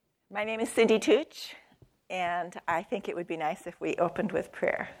My name is Cindy Tutsch, and I think it would be nice if we opened with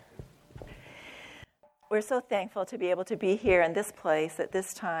prayer. We're so thankful to be able to be here in this place at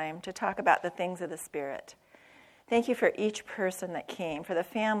this time to talk about the things of the Spirit. Thank you for each person that came, for the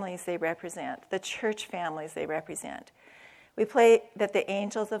families they represent, the church families they represent. We pray that the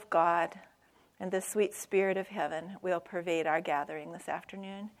angels of God and the sweet Spirit of heaven will pervade our gathering this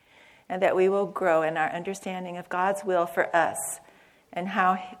afternoon, and that we will grow in our understanding of God's will for us and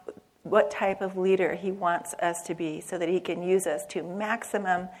what type of leader he wants us to be so that he can use us to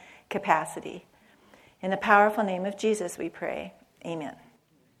maximum capacity. In the powerful name of Jesus we pray. Amen.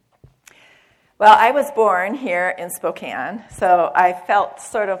 Well, I was born here in Spokane, so I felt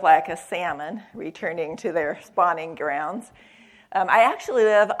sort of like a salmon returning to their spawning grounds. I actually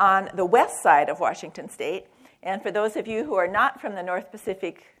live on the west side of Washington State, and for those of you who are not from the North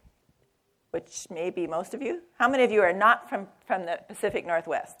Pacific, which may be most of you. How many of you are not from the Pacific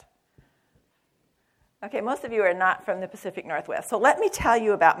Northwest? Okay, most of you are not from the Pacific Northwest. So let me tell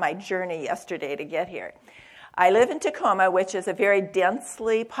you about my journey yesterday to get here. I live in Tacoma, which is a very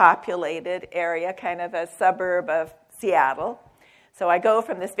densely populated area, kind of a suburb of Seattle. So I go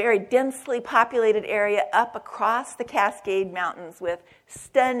from this very densely populated area up across the Cascade Mountains with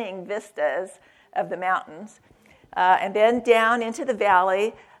stunning vistas of the mountains, and then down into the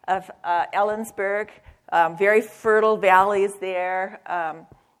valley of Ellensburg, very fertile valleys there,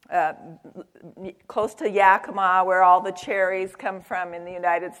 close to Yakima, where all the cherries come from in the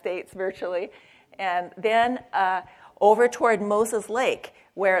United States virtually, and then over toward Moses Lake,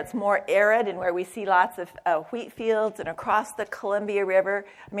 where it's more arid and where we see lots of wheat fields, and across the Columbia River.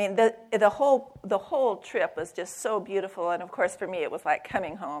 I mean, the whole trip was just so beautiful, and of course for me it was like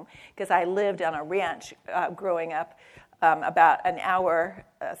coming home because I lived on a ranch growing up. About an hour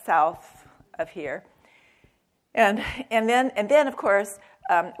south of here, and then of course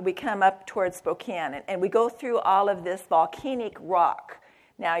we come up towards Spokane, and we go through all of this volcanic rock.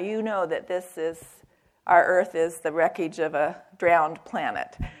 Now you know that our Earth is the wreckage of a drowned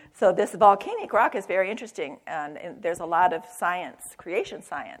planet. So this volcanic rock is very interesting, and there's a lot of science, creation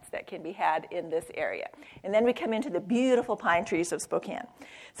science, that can be had in this area. And then we come into the beautiful pine trees of Spokane.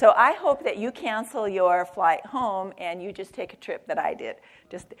 So I hope that you cancel your flight home and you just take a trip that I did.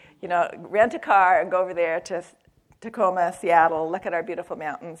 Just, rent a car and go over there to Tacoma, Seattle, look at our beautiful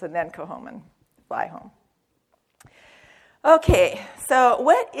mountains, and then go home and fly home. Okay, so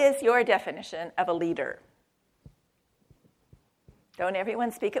what is your definition of a leader? Don't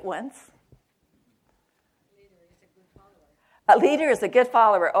everyone speak at once? A leader is a good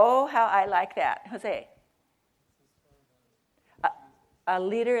follower. Oh, how I like that. Jose? A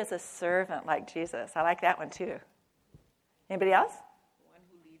leader is a servant like Jesus. I like that one too. Anybody else? One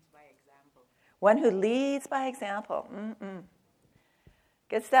who leads by example. One who leads by example.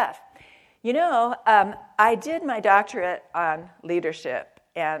 Good stuff. I did my doctorate on leadership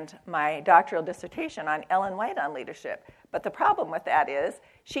and my doctoral dissertation on Ellen White on leadership. But the problem with that is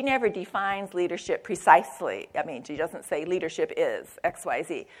she never defines leadership precisely. I mean, she doesn't say leadership is X, Y,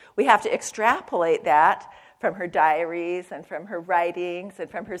 Z. We have to extrapolate that from her diaries and from her writings and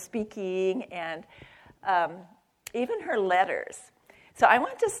from her speaking and even her letters. So I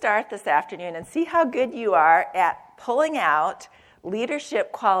want to start this afternoon and see how good you are at pulling out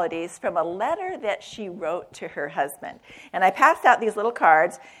leadership qualities from a letter that she wrote to her husband. And I passed out these little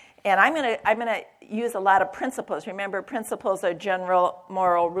cards, and I'm gonna use a lot of principles. Remember, principles are general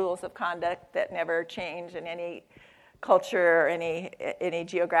moral rules of conduct that never change in any culture or any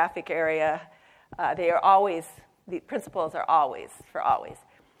geographic area. The principles are always for always.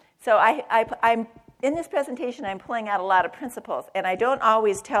 So I'm in this presentation, I'm pulling out a lot of principles, and I don't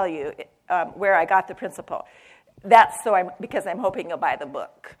always tell you where I got the principle. That's because I'm hoping you'll buy the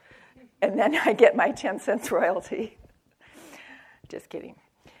book. And then I get my 10 cents royalty. Just kidding.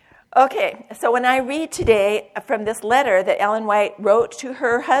 Okay, so when I read today from this letter that Ellen White wrote to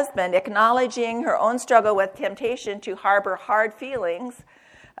her husband, acknowledging her own struggle with temptation to harbor hard feelings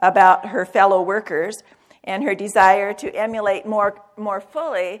about her fellow workers and her desire to emulate more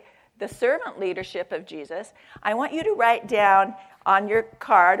fully the servant leadership of Jesus, I want you to write down on your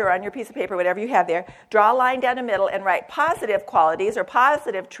card or on your piece of paper, whatever you have there, draw a line down the middle and write positive qualities or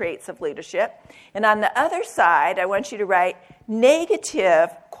positive traits of leadership. And on the other side, I want you to write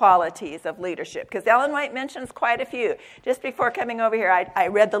negative qualities of leadership, because Ellen White mentions quite a few. Just before coming over here, I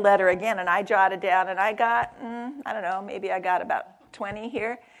read the letter again, and I jotted down, and I got, maybe I got about 20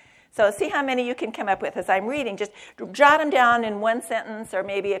 here. So see how many you can come up with as I'm reading. Just jot them down in one sentence or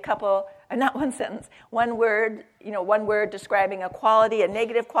maybe a couple, not one sentence, one word describing a quality, a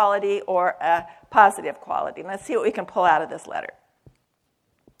negative quality, or a positive quality. And let's see what we can pull out of this letter.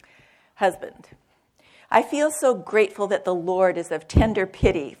 husband. I feel so grateful that the Lord is of tender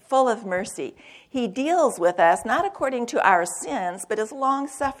pity, full of mercy. He deals with us not according to our sins, but as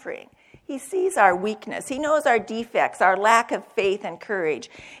long-suffering. He sees our weakness. He knows our defects, our lack of faith and courage,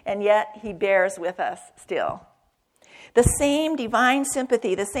 and yet he bears with us still. The same divine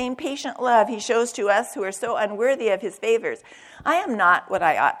sympathy, the same patient love he shows to us who are so unworthy of his favors. I am not what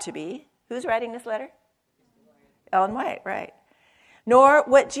I ought to be. Who's writing this letter? Ellen White, right. Nor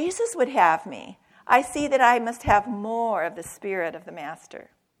what Jesus would have me. I see that I must have more of the Spirit of the Master.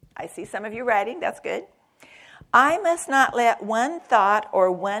 I see some of you writing. That's good. I must not let one thought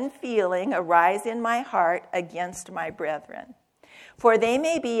or one feeling arise in my heart against my brethren, for they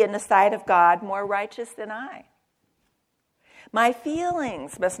may be in the sight of God more righteous than I. My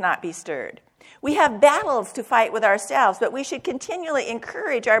feelings must not be stirred. We have battles to fight with ourselves, but we should continually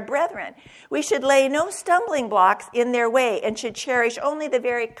encourage our brethren. We should lay no stumbling blocks in their way and should cherish only the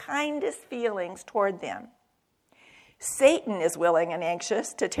very kindest feelings toward them. Satan is willing and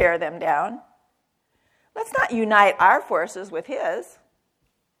anxious to tear them down. Let's not unite our forces with his.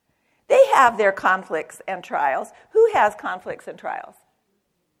 They have their conflicts and trials. Who has conflicts and trials?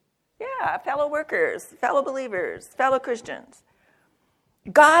 Yeah, fellow workers, fellow believers, fellow Christians.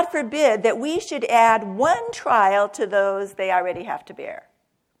 God forbid that we should add one trial to those they already have to bear.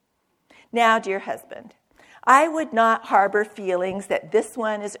 Now, dear husband, I would not harbor feelings that this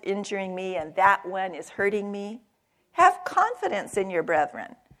one is injuring me and that one is hurting me. Have confidence in your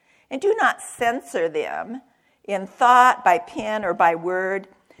brethren, and do not censor them in thought, by pen, or by word.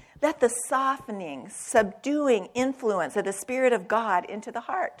 Let the softening, subduing influence of the Spirit of God into the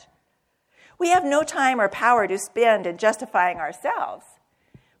heart. We have no time or power to spend in justifying ourselves.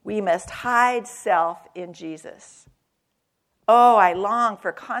 We must hide self in Jesus. Oh, I long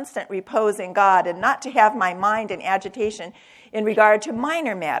for constant repose in God and not to have my mind in agitation in regard to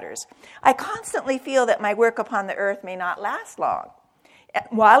minor matters. I constantly feel that my work upon the earth may not last long.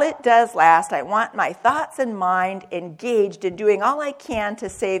 While it does last, I want my thoughts and mind engaged in doing all I can to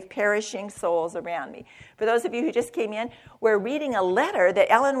save perishing souls around me. For those of you who just came in, we're reading a letter that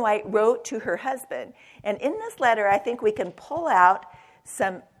Ellen White wrote to her husband. And in this letter, I think we can pull out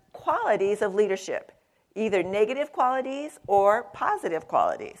some qualities of leadership, either negative qualities or positive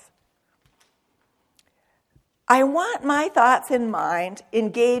qualities. I want my thoughts and mind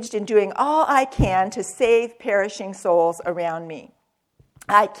engaged in doing all I can to save perishing souls around me.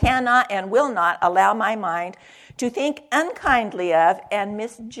 I cannot and will not allow my mind to think unkindly of and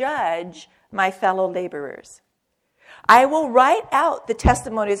misjudge my fellow laborers. I will write out the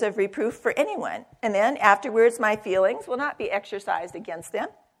testimonies of reproof for anyone, and then afterwards my feelings will not be exercised against them.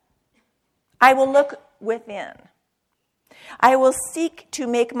 I will look within. I will seek to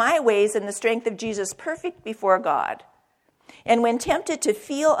make my ways in the strength of Jesus perfect before God. And when tempted to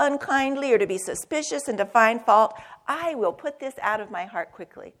feel unkindly or to be suspicious and to find fault, I will put this out of my heart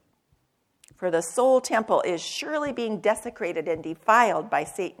quickly. For the soul temple is surely being desecrated and defiled by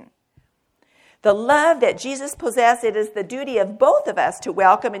Satan. The love that Jesus possessed, it is the duty of both of us to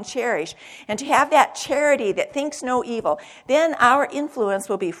welcome and cherish, and to have that charity that thinks no evil. Then our influence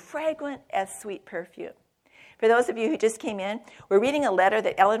will be fragrant as sweet perfume. For those of you who just came in, we're reading a letter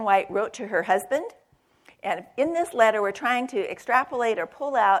that Ellen White wrote to her husband. And in this letter, we're trying to extrapolate or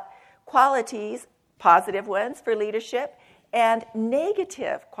pull out qualities, positive ones for leadership, and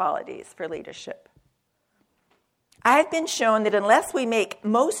negative qualities for leadership. I've been shown that unless we make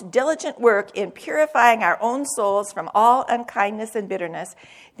most diligent work in purifying our own souls from all unkindness and bitterness,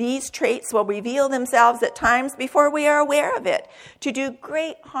 these traits will reveal themselves at times before we are aware of it, to do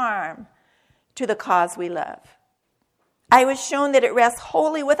great harm to the cause we love. I was shown that it rests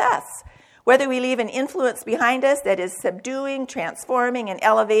wholly with us, whether we leave an influence behind us that is subduing, transforming, and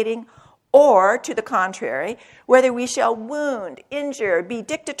elevating, or, to the contrary, whether we shall wound, injure, be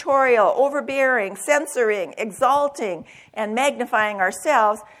dictatorial, overbearing, censoring, exalting, and magnifying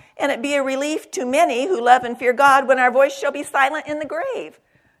ourselves, and it be a relief to many who love and fear God when our voice shall be silent in the grave.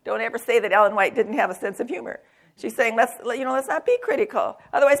 Don't ever say that Ellen White didn't have a sense of humor. She's saying, let's not be critical.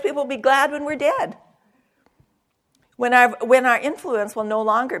 Otherwise, people will be glad when we're dead. When our influence will no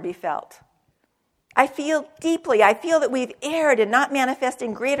longer be felt. I feel that we've erred in not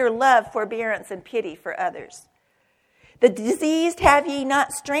manifesting greater love, forbearance, and pity for others. The diseased have ye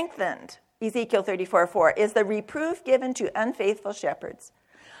not strengthened, Ezekiel 34:4, is the reproof given to unfaithful shepherds.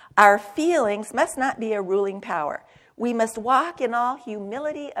 Our feelings must not be a ruling power. We must walk in all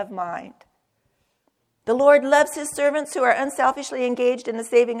humility of mind. The Lord loves his servants who are unselfishly engaged in the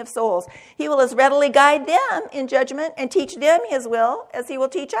saving of souls. He will as readily guide them in judgment and teach them his will as he will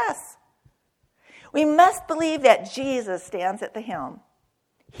teach us. We must believe that Jesus stands at the helm.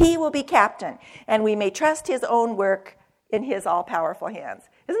 He will be captain, and we may trust his own work in his all-powerful hands.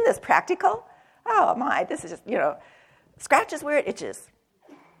 Isn't this practical? Oh, my, this is just, scratches where it itches.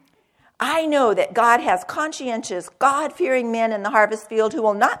 I know that God has conscientious, God-fearing men in the harvest field who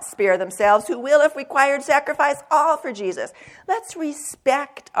will not spare themselves, who will, if required, sacrifice all for Jesus. Let's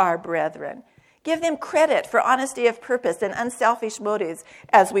respect our brethren. Give them credit for honesty of purpose and unselfish motives,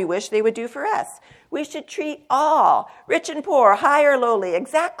 as we wish they would do for us. We should treat all, rich and poor, high or lowly,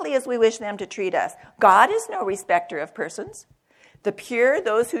 exactly as we wish them to treat us. God is no respecter of persons. The pure,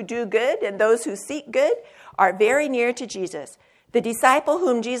 those who do good, and those who seek good, are very near to Jesus. The disciple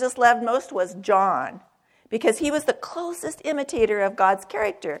whom Jesus loved most was John, because he was the closest imitator of God's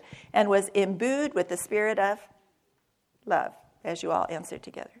character and was imbued with the spirit of love, as you all answered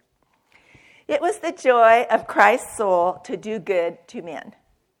together. It was the joy of Christ's soul to do good to men.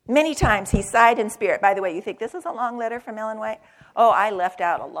 Many times he sighed in spirit. By the way, you think this is a long letter from Ellen White? Oh, I left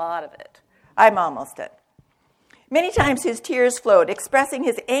out a lot of it. I'm almost done. Many times his tears flowed, expressing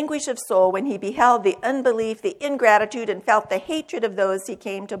his anguish of soul when he beheld the unbelief, the ingratitude, and felt the hatred of those he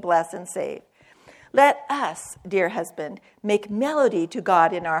came to bless and save. Let us, dear husband, make melody to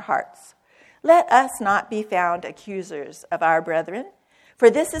God in our hearts. Let us not be found accusers of our brethren, for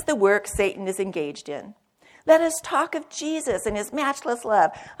this is the work Satan is engaged in. Let us talk of Jesus and his matchless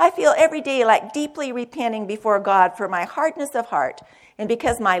love. I feel every day like deeply repenting before God for my hardness of heart, and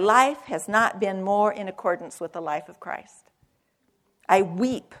because my life has not been more in accordance with the life of Christ. I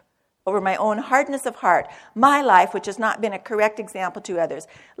weep over my own hardness of heart, my life which has not been a correct example to others.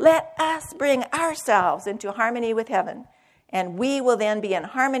 Let us bring ourselves into harmony with heaven, and we will then be in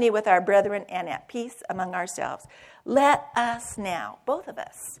harmony with our brethren and at peace among ourselves. Let us now, both of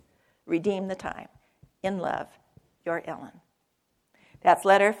us, redeem the time. In love, your Ellen. That's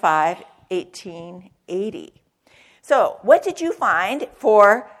letter 5, 1880. So, what did you find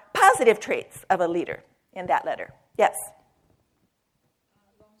for positive traits of a leader in that letter? Yes?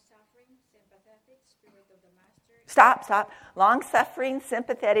 Long-suffering, sympathetic, spirit of the master. Stop. Long-suffering,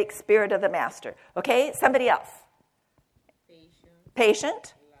 sympathetic, spirit of the master. Okay, somebody else.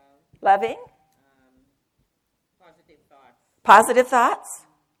 Patient. Loving. Positive thoughts.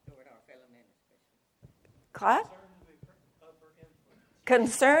 Claude?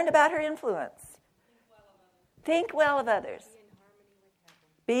 Concerned about her influence. Think well of others.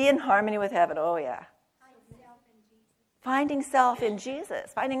 Be in harmony with heaven. Oh, yeah. Finding self in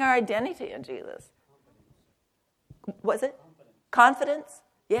Jesus. Finding our identity in Jesus. Was it? Confidence?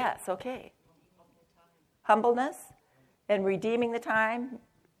 Yes, okay. Humbleness and redeeming the time.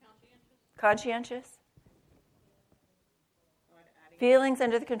 Conscientious. Feelings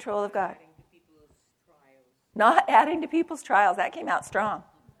under the control of God. Not adding to people's trials. That came out strong.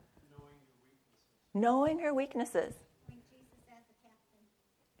 Knowing her weaknesses.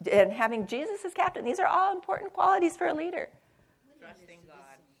 And having Jesus as captain. These are all important qualities for a leader. Trusting God.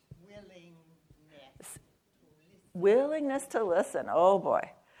 Willingness to listen. Oh, boy.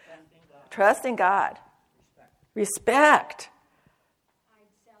 Trusting God. Respect.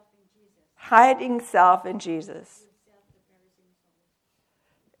 Hiding self in Jesus.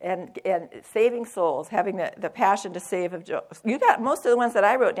 And saving souls, having the passion to save of joy. You got most of the ones that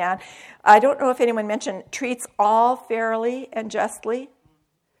I wrote down. I don't know if anyone mentioned treats all fairly and justly,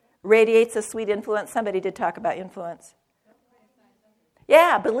 radiates a sweet influence. Somebody did talk about influence.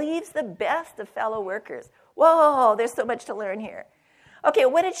 Yeah, believes the best of fellow workers. Whoa, there's so much to learn here. Okay,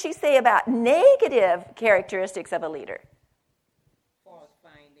 what did she say about negative characteristics of a leader?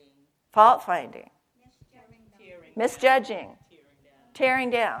 Fault finding. Misjudging. Tearing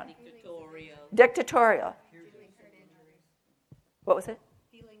down. Dictatorial. What was it?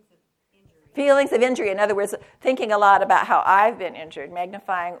 Feelings of injury. In other words, thinking a lot about how I've been injured,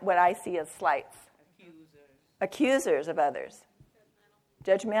 magnifying what I see as slights. Accusers of others.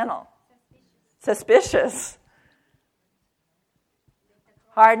 Judgmental. Suspicious.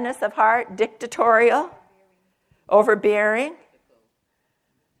 Hardness of heart. Dictatorial. Overbearing.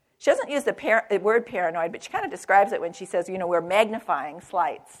 She doesn't use the word paranoid, but she kind of describes it when she says, we're magnifying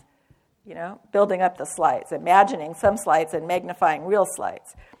slights, building up the slights, imagining some slights and magnifying real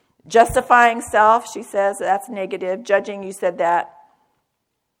slights. Justifying self, she says, that's negative. Judging, you said that.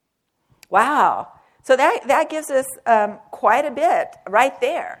 Wow. So that gives us quite a bit right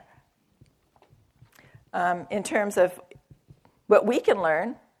there in terms of what we can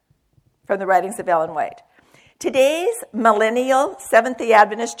learn from the writings of Ellen White. Today's millennial Seventh-day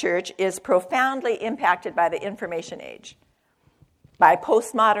Adventist church is profoundly impacted by the information age, by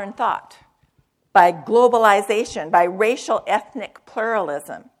postmodern thought, by globalization, by racial ethnic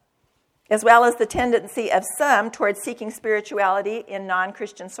pluralism. as well as the tendency of some towards seeking spirituality in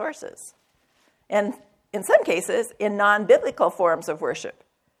non-Christian sources, and in some cases, in non-biblical forms of worship.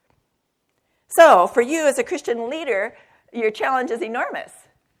 So, for you as a Christian leader, your challenge is enormous.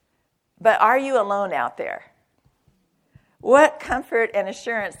 But are you alone out there? What comfort and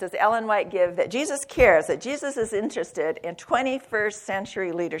assurance does Ellen White give that Jesus cares, that Jesus is interested in 21st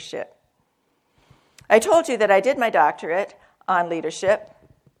century leadership? I told you that I did my doctorate on leadership.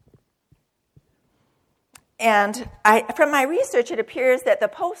 And from my research, it appears that the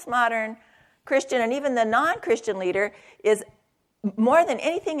postmodern Christian and even the non-Christian leader is, more than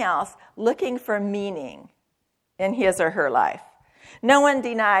anything else, looking for meaning in his or her life. No one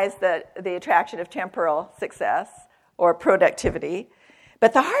denies the attraction of temporal success or productivity,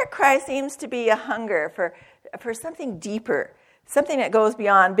 but the heart cry seems to be a hunger for something deeper, something that goes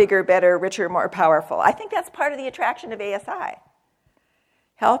beyond bigger, better, richer, more powerful. I think that's part of the attraction of ASI,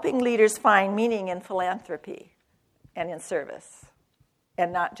 helping leaders find meaning in philanthropy and in service,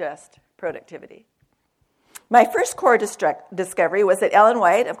 and not just productivity. My first core discovery was that Ellen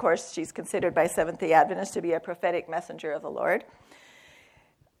White, of course, she's considered by Seventh-day Adventists to be a prophetic messenger of the Lord.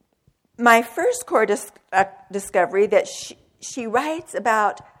 My first core discovery that she writes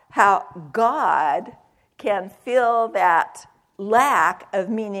about how God can fill that lack of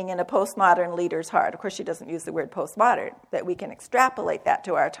meaning in a postmodern leader's heart. Of course, she doesn't use the word postmodern, that we can extrapolate that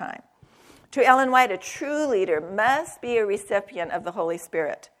to our time. To Ellen White, a true leader must be a recipient of the Holy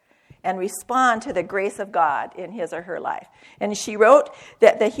Spirit and respond to the grace of God in his or her life. And she wrote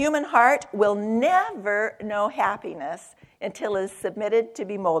that the human heart will never know happiness until it is submitted to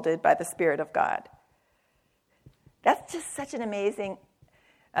be molded by the Spirit of God. That's just such an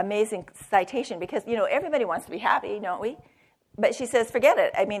amazing citation because, everybody wants to be happy, don't we? But she says, forget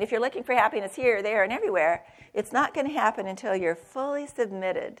it. I mean, if you're looking for happiness here, there, and everywhere, it's not going to happen until you're fully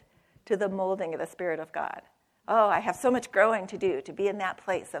submitted to the molding of the Spirit of God. Oh, I have so much growing to do to be in that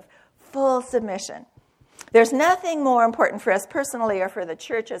place of full submission. There's nothing more important for us personally or for the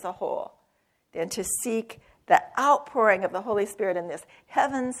church as a whole than to seek the outpouring of the Holy Spirit in this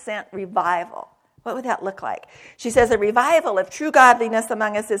heaven-sent revival. What would that look like? She says, a revival of true godliness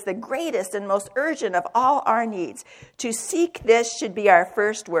among us is the greatest and most urgent of all our needs. To seek this should be our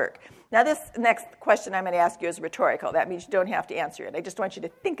first work. Now, this next question I'm going to ask you is rhetorical. That means you don't have to answer it. I just want you to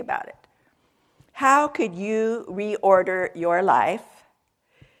think about it. How could you reorder your life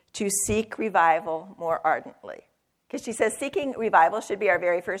to seek revival more ardently? Because she says seeking revival should be our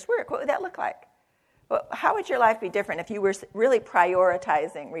very first work. What would that look like? Well, how would your life be different if you were really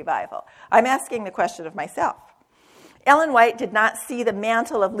prioritizing revival? I'm asking the question of myself. Ellen White did not see the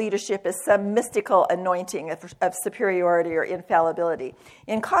mantle of leadership as some mystical anointing of superiority or infallibility.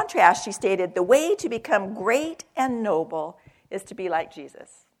 In contrast, she stated, the way to become great and noble is to be like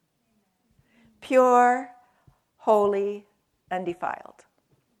Jesus. Pure, holy, undefiled.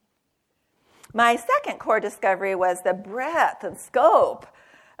 My second core discovery was the breadth and scope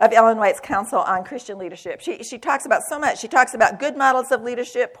of Ellen White's counsel on Christian leadership. She talks about so much. She talks about good models of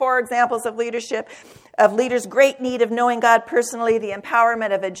leadership, poor examples of leadership, of leaders' great need of knowing God personally, the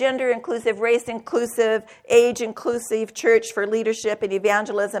empowerment of a gender-inclusive, race-inclusive, age-inclusive church for leadership and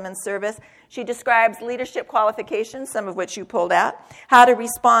evangelism and service. She describes leadership qualifications, some of which you pulled out, how to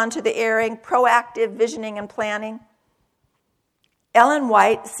respond to the erring, proactive visioning and planning. Ellen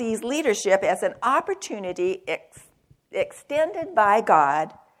White sees leadership as an opportunity extended by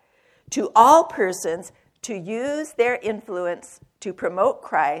God to all persons to use their influence to promote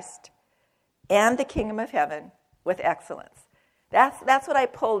Christ and the kingdom of heaven with excellence. That's what I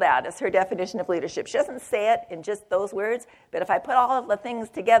pulled out as her definition of leadership. She doesn't say it in just those words, but if I put all of the things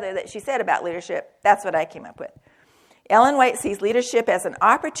together that she said about leadership, that's what I came up with. Ellen White sees leadership as an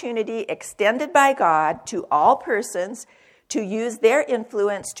opportunity extended by God to all persons to use their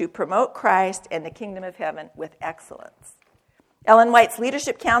influence to promote Christ and the kingdom of heaven with excellence. Ellen White's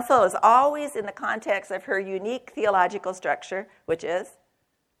leadership counsel is always in the context of her unique theological structure, which is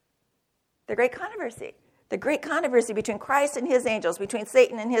the great controversy. The great controversy between Christ and his angels, between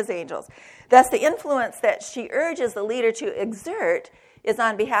Satan and his angels. Thus, the influence that she urges the leader to exert is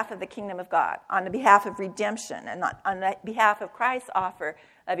on behalf of the kingdom of God, on the behalf of redemption, and on behalf of Christ's offer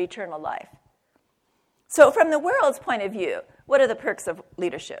of eternal life. So from the world's point of view, what are the perks of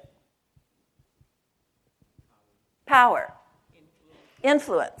leadership? Power.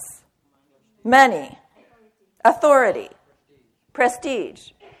 Influence, money, authority, prestige.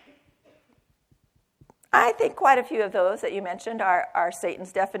 I think quite a few of those that you mentioned are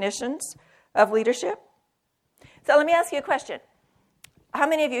Satan's definitions of leadership. So let me ask you a question. How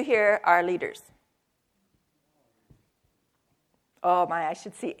many of you here are leaders? Oh my, I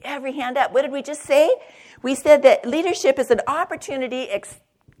should see every hand up. What did we just say? We said that leadership is an opportunity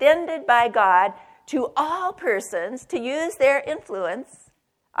extended by God to all persons to use their influence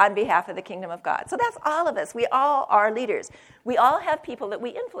on behalf of the kingdom of God. So that's all of us. We all are leaders. We all have people that we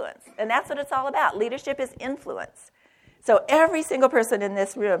influence, and that's what it's all about. Leadership is influence. So every single person in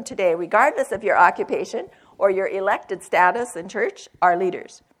this room today, regardless of your occupation or your elected status in church, are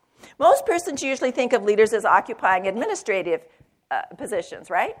leaders. Most persons usually think of leaders as occupying administrative positions,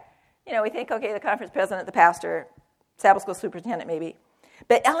 right? You know, we think, okay, the conference president, the pastor, Sabbath school superintendent maybe.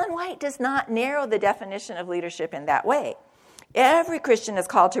 But Ellen White does not narrow the definition of leadership in that way. Every Christian is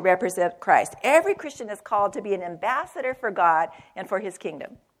called to represent Christ. Every Christian is called to be an ambassador for God and for his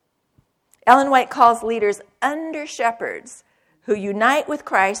kingdom. Ellen White calls leaders under-shepherds who unite with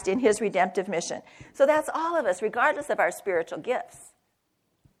Christ in his redemptive mission. So that's all of us, regardless of our spiritual gifts.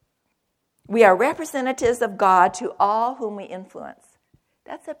 We are representatives of God to all whom we influence.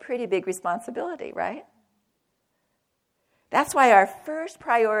 That's a pretty big responsibility, right? That's why our first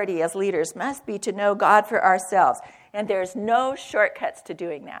priority as leaders must be to know God for ourselves. And there's no shortcuts to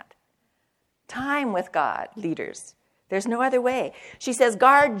doing that. Time with God, leaders. There's no other way. She says,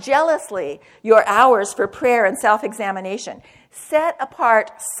 guard jealously your hours for prayer and self-examination. Set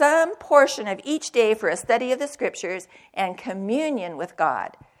apart some portion of each day for a study of the scriptures and communion with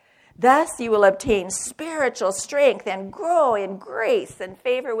God. Thus you will obtain spiritual strength and grow in grace and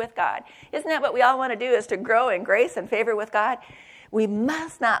favor with God. Isn't that what we all want to do, is to grow in grace and favor with God? We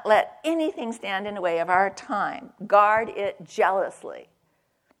must not let anything stand in the way of our time. Guard it jealously.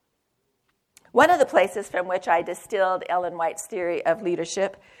 One of the places from which I distilled Ellen White's theory of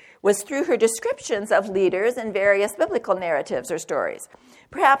leadership was through her descriptions of leaders in various biblical narratives or stories.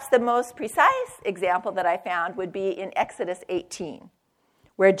 Perhaps the most precise example that I found would be in Exodus 18.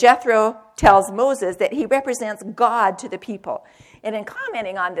 Where Jethro tells Moses that he represents God to the people. And in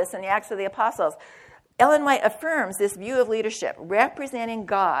commenting on this in the Acts of the Apostles, Ellen White affirms this view of leadership, representing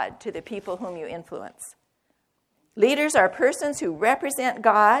God to the people whom you influence. Leaders are persons who represent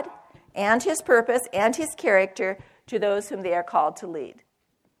God and his purpose and his character to those whom they are called to lead.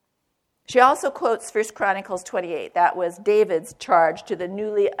 She also quotes 1 Chronicles 28. That was David's charge to the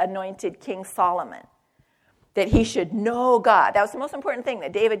newly anointed King Solomon, that he should know God. That was the most important thing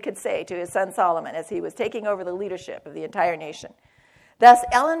that David could say to his son Solomon as he was taking over the leadership of the entire nation. Thus,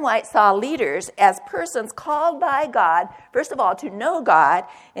 Ellen White saw leaders as persons called by God, first of all, to know God,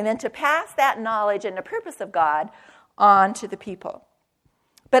 and then to pass that knowledge and the purpose of God on to the people.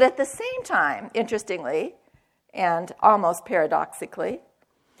 But at the same time, interestingly, and almost paradoxically,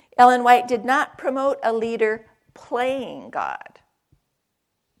 Ellen White did not promote a leader playing God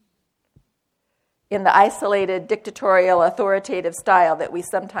in the isolated, dictatorial, authoritative style that we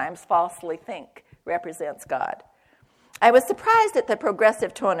sometimes falsely think represents God. I was surprised at the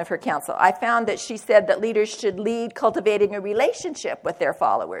progressive tone of her counsel. I found that she said that leaders should lead cultivating a relationship with their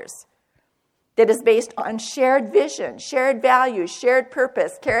followers that is based on shared vision, shared values, shared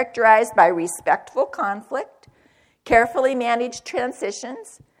purpose, characterized by respectful conflict, carefully managed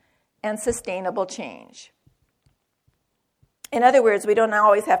transitions, and sustainable change. In other words, we don't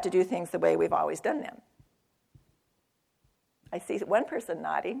always have to do things the way we've always done them. I see one person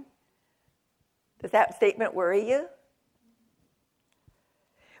nodding. Does that statement worry you?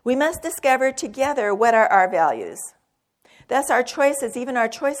 We must discover together what are our values. Thus, our choices, even our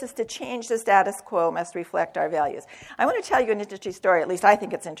choices to change the status quo, must reflect our values. I want to tell you an interesting story. At least I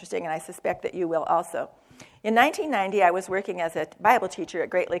think it's interesting, and I suspect that you will also. In 1990, I was working as a Bible teacher at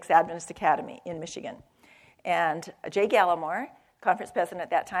Great Lakes Adventist Academy in Michigan. And Jay Gallimore, conference president at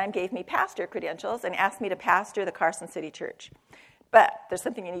that time, gave me pastor credentials and asked me to pastor the Carson City Church. But there's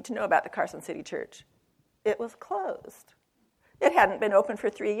something you need to know about the Carson City Church. It was closed. It hadn't been open for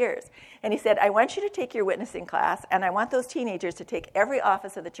 3 years. And he said, I want you to take your witnessing class, and I want those teenagers to take every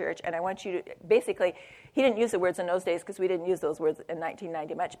office of the church, and I want you to, basically, he didn't use the words in those days because we didn't use those words in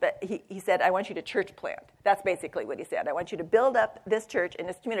 1990 much, but he said, I want you to church plant. That's basically what he said. I want you to build up this church in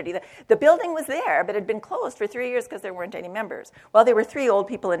this community. The building was there, but it had been closed for 3 years because there weren't any members. Well, there were 3 old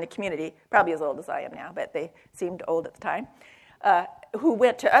people in the community, probably as old as I am now, but they seemed old at the time, who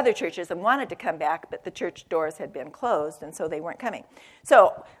went to other churches and wanted to come back, but the church doors had been closed, and so they weren't coming.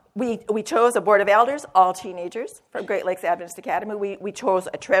 So we chose a board of elders, all teenagers, from Great Lakes Adventist Academy. We chose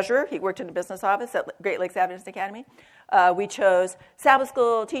a treasurer. He worked in the business office at Great Lakes Adventist Academy. We chose Sabbath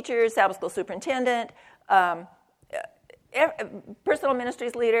school teachers, Sabbath school superintendent, personal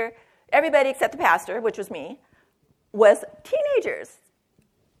ministries leader. Everybody except the pastor, which was me, was teenagers.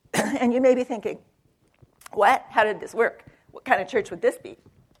 And you may be thinking, what? How did this work? What kind of church would this be?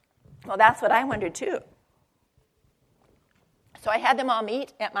 Well, that's what I wondered too. So I had them all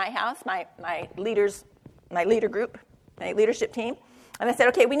meet at my house, my leader group, my leadership team. And I said,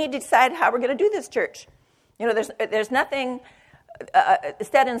 okay, we need to decide how we're going to do this church. There's nothing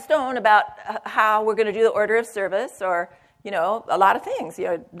set in stone about how we're going to do the order of service or, a lot of things.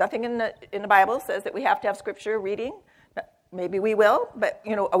 Nothing in the Bible says that we have to have scripture reading. Maybe we will, but,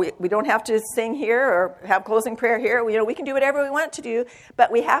 we don't have to sing here or have closing prayer here. We can do whatever we want to do,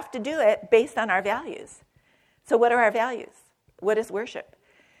 but we have to do it based on our values. So what are our values? What is worship?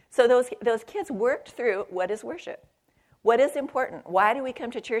 So those kids worked through what is worship. What is important? Why do we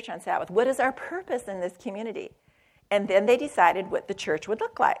come to church on Sabbath? What is our purpose in this community? And then they decided what the church would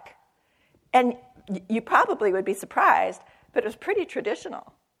look like. And you probably would be surprised, but it was pretty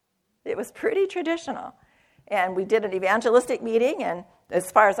traditional. It was pretty traditional. And we did an evangelistic meeting, and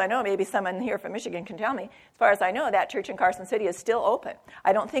as far as I know, maybe someone here from Michigan can tell me, as far as I know, that church in Carson City is still open.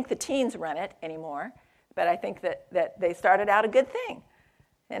 I don't think the teens run it anymore, but I think that they started out a good thing.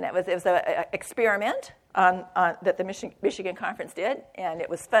 And it was an experiment that the Michigan Conference did, and it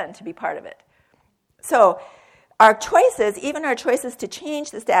was fun to be part of it. So our choices, even our choices to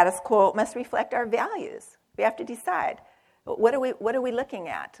change the status quo, must reflect our values. We have to decide, what are we looking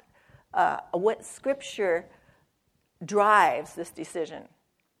at? What scripture drives this decision?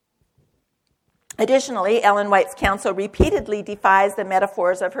 Additionally, Ellen White's counsel repeatedly defies the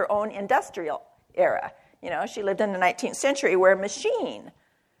metaphors of her own industrial era. She lived in the 19th century where machine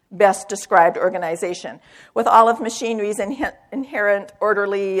best described organization, with all of machinery's inherent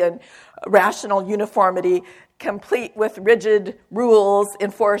orderly and rational uniformity, complete with rigid rules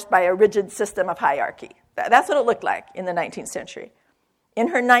enforced by a rigid system of hierarchy. That's what it looked like in the 19th century. In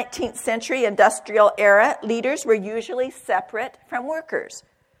her 19th century industrial era, leaders were usually separate from workers.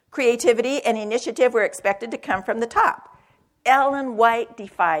 Creativity and initiative were expected to come from the top. Ellen White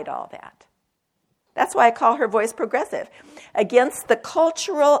defied all that. That's why I call her voice progressive. Against the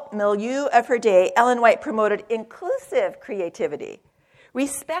cultural milieu of her day, Ellen White promoted inclusive creativity,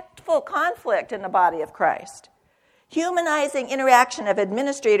 respectful conflict in the body of Christ, humanizing interaction of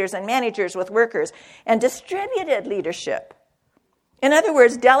administrators and managers with workers, and distributed leadership. In other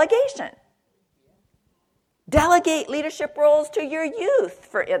words, delegation. Delegate leadership roles to your youth,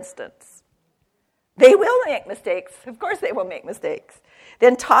 for instance. They will make mistakes. Of course they will make mistakes.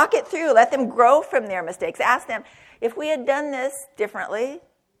 Then talk it through. Let them grow from their mistakes. Ask them, if we had done this differently,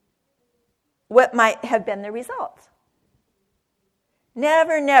 what might have been the result?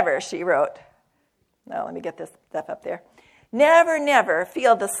 Never, never, she wrote. No, let me get this stuff up there. Never, never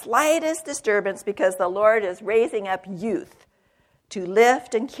feel the slightest disturbance because the Lord is raising up youth to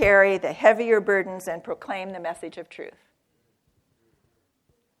lift and carry the heavier burdens and proclaim the message of truth.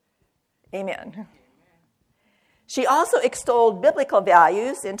 Amen. She also extolled biblical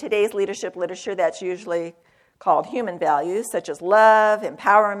values. In today's leadership literature, that's usually called human values, such as love,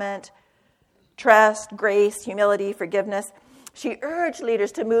 empowerment, trust, grace, humility, forgiveness. She urged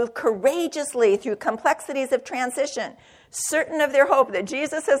leaders to move courageously through complexities of transition, certain of their hope that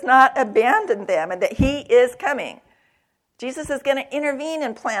Jesus has not abandoned them and that he is coming. Jesus is going to intervene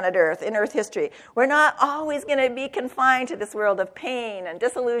in planet Earth, in Earth history. We're not always going to be confined to this world of pain and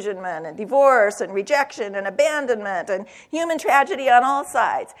disillusionment and divorce and rejection and abandonment and human tragedy on all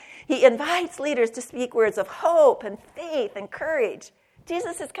sides. He invites leaders to speak words of hope and faith and courage.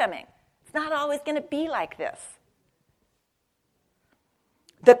 Jesus is coming. It's not always going to be like this.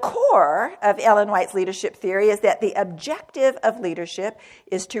 The core of Ellen White's leadership theory is that the objective of leadership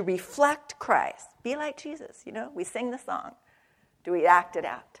is to reflect Christ. Be like Jesus, we sing the song. Do we act it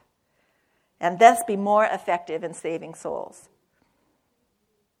out? And thus be more effective in saving souls.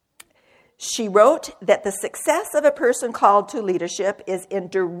 She wrote that the success of a person called to leadership is in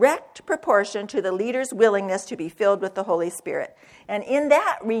direct proportion to the leader's willingness to be filled with the Holy Spirit. And in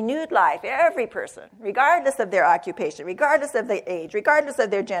that renewed life, every person, regardless of their occupation, regardless of their age, regardless of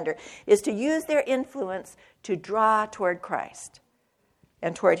their gender, is to use their influence to draw toward Christ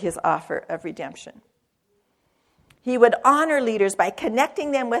and toward his offer of redemption. He would honor leaders by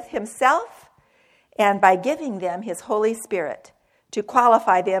connecting them with himself and by giving them his Holy Spirit to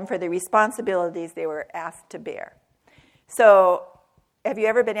qualify them for the responsibilities they were asked to bear. So, have you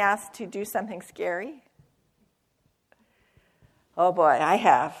ever been asked to do something scary? Oh boy, I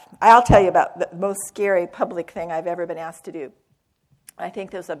have. I'll tell you about the most scary public thing I've ever been asked to do. I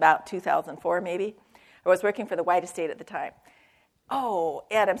think this was about 2004 maybe. I was working for the White Estate at the time. Oh,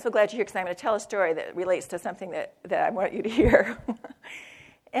 Ed, I'm so glad you're here because I'm going to tell a story that relates to something that I want you to hear.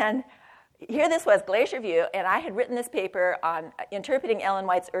 And here this was, Glacier View, and I had written this paper on interpreting Ellen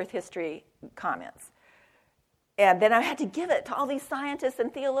White's Earth history comments. And then I had to give it to all these scientists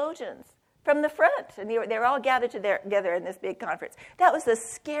and theologians from the front. And they were all gathered together in this big conference. That was the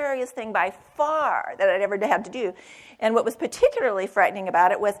scariest thing by far that I'd ever had to do. And what was particularly frightening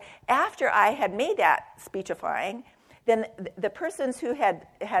about it was after I had made that speechifying, then the persons who had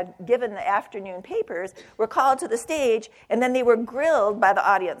given the afternoon papers were called to the stage, and then they were grilled by the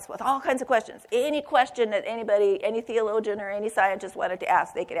audience with all kinds of questions. Any question that anybody, any theologian or any scientist wanted to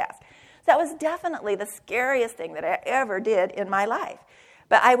ask, they could ask. So that was definitely the scariest thing that I ever did in my life.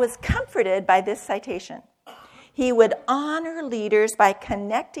 But I was comforted by this citation. He would honor leaders by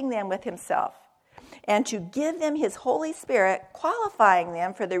connecting them with himself and to give them his Holy Spirit, qualifying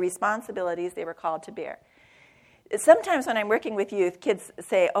them for the responsibilities they were called to bear. Sometimes when I'm working with youth, kids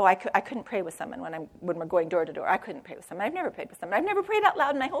say, oh, I couldn't pray with someone when we're going door to door. I couldn't pray with someone. I've never prayed with someone. I've never prayed out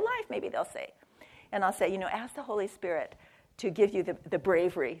loud in my whole life, maybe they'll say. And I'll say, ask the Holy Spirit to give you the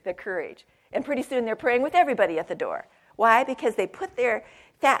bravery, the courage. And pretty soon they're praying with everybody at the door. Why? Because they put their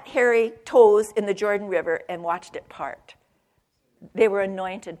fat, hairy toes in the Jordan River and watched it part. They were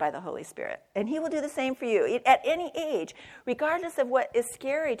anointed by the Holy Spirit. And he will do the same for you at any age, regardless of what is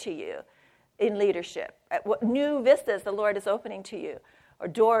scary to you in leadership, at what new vistas the Lord is opening to you, or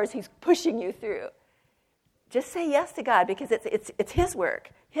doors he's pushing you through. Just say yes to God, because it's his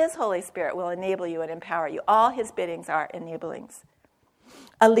work. His Holy Spirit will enable you and empower you. All his biddings are enablings.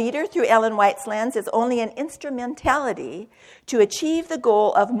 A leader, through Ellen White's lens, is only an instrumentality to achieve the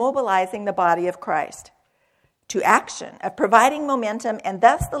goal of mobilizing the body of Christ to action, of providing momentum, and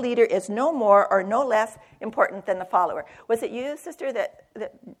thus the leader is no more or no less important than the follower. Was it you, sister, that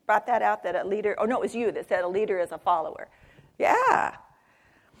brought that out, that a leader, oh no, it was you that said a leader is a follower. Yeah.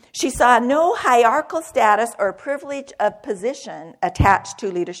 She saw no hierarchical status or privilege of position attached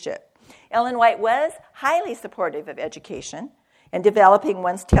to leadership. Ellen White was highly supportive of education and developing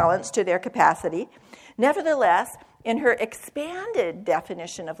one's talents to their capacity. Nevertheless, in her expanded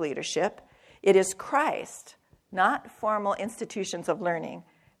definition of leadership, it is Christ, not formal institutions of learning,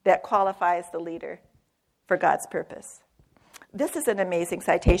 that qualifies the leader for God's purpose. This is an amazing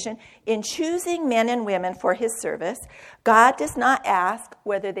citation. In choosing men and women for his service, God does not ask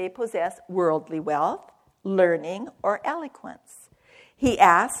whether they possess worldly wealth, learning, or eloquence. He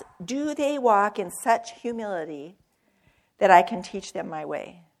asks, do they walk in such humility that I can teach them my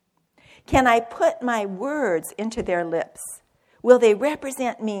way? Can I put my words into their lips? Will they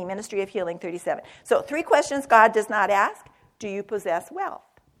represent me? Ministry of Healing 37. So 3 questions God does not ask. Do you possess wealth?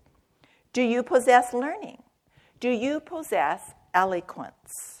 Do you possess learning? Do you possess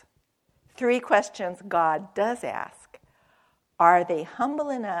eloquence? 3 questions God does ask. Are they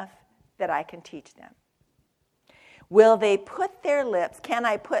humble enough that I can teach them? Will they put their lips, can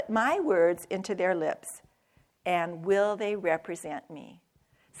I put my words into their lips? And will they represent me?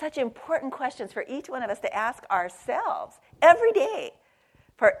 Such important questions for each one of us to ask ourselves every day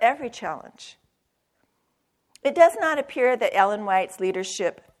for every challenge. It does not appear that Ellen White's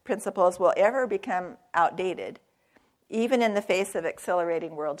leadership principles will ever become outdated, even in the face of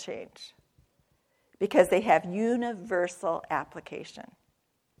accelerating world change, because they have universal application.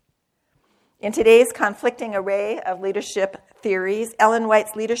 In today's conflicting array of leadership theories, Ellen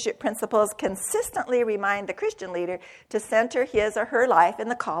White's leadership principles consistently remind the Christian leader to center his or her life in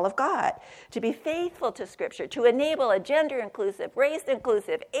the call of God, to be faithful to Scripture, to enable a gender-inclusive,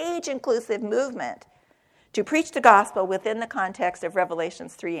 race-inclusive, age-inclusive movement, to preach the gospel within the context of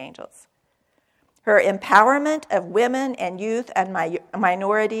Revelation's 3 angels. Her empowerment of women and youth and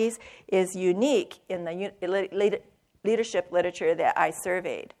minorities is unique in the leadership literature that I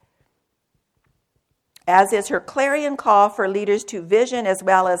surveyed, as is her clarion call for leaders to vision as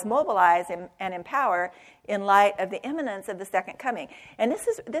well as mobilize and empower in light of the imminence of the second coming. And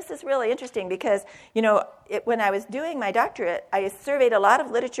this is really interesting because, when I was doing my doctorate, I surveyed a lot of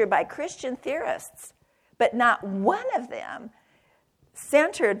literature by Christian theorists, but not one of them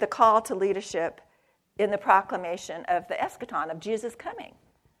centered the call to leadership in the proclamation of the eschaton, of Jesus coming.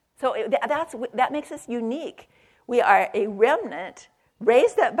 So that makes us unique. We are a remnant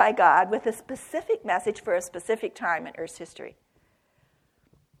raised up by God with a specific message for a specific time in Earth's history.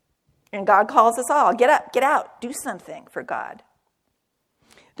 And God calls us all, get up, get out, do something for God.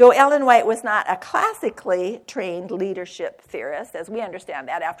 Though Ellen White was not a classically trained leadership theorist, as we understand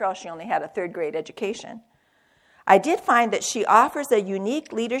that, after all, she only had a 3rd grade education, I did find that she offers a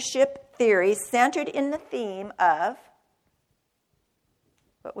unique leadership theory centered in the theme of,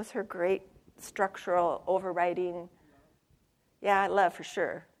 what was her great structural overriding? Yeah, love for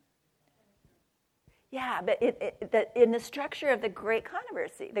sure. Yeah, but in the structure of the great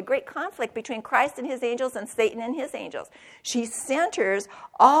controversy, the great conflict between Christ and his angels and Satan and his angels, she centers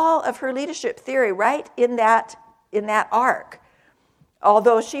all of her leadership theory right in that arc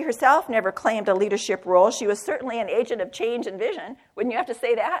Although she herself never claimed a leadership role, she was certainly an agent of change and vision. Wouldn't you have to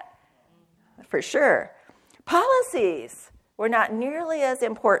say that? For sure. Policies were not nearly as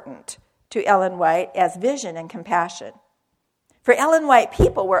important to Ellen White as vision and compassion. For Ellen White,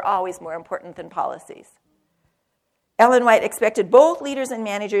 people were always more important than policies. Ellen White expected both leaders and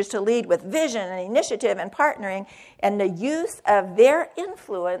managers to lead with vision and initiative and partnering and the use of their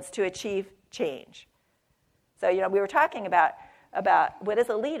influence to achieve change. So, we were talking about what is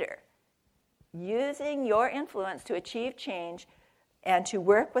a leader? Using your influence to achieve change and to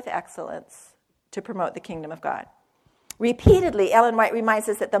work with excellence to promote the kingdom of God. Repeatedly, Ellen White reminds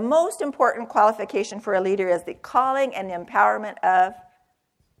us that the most important qualification for a leader is the calling and the empowerment of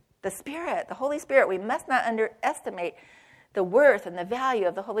the Spirit, the Holy Spirit. We must not underestimate the worth and the value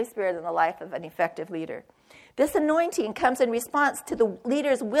of the Holy Spirit in the life of an effective leader. This anointing comes in response to the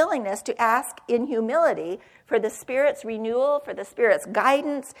leader's willingness to ask in humility for the Spirit's renewal, for the Spirit's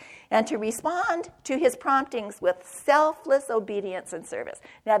guidance, and to respond to his promptings with selfless obedience and service.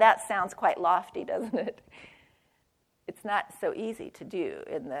 Now that sounds quite lofty, doesn't it? It's not so easy to do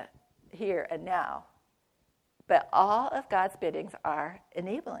in the here and now. But all of God's biddings are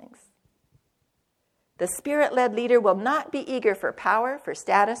enablings. The Spirit-led leader will not be eager for power, for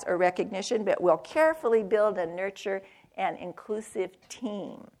status, or recognition, but will carefully build and nurture an inclusive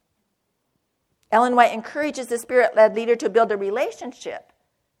team. Ellen White encourages the Spirit-led leader to build a relationship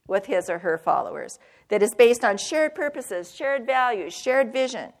with his or her followers that is based on shared purposes, shared values, shared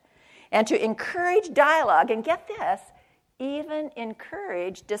vision, and to encourage dialogue, and get this, even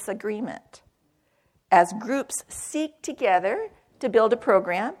encourage disagreement. As groups seek together to build a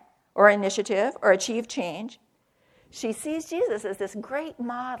program or initiative or achieve change, she sees Jesus as this great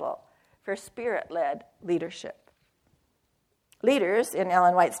model for Spirit-led leadership. Leaders, in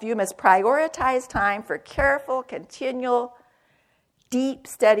Ellen White's view, must prioritize time for careful, continual, deep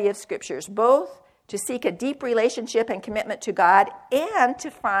study of Scriptures, both to seek a deep relationship and commitment to God and to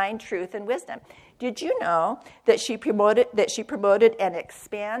find truth and wisdom. Did you know that she promoted an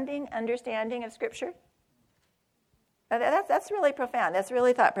expanding understanding of Scripture? That's really profound. That's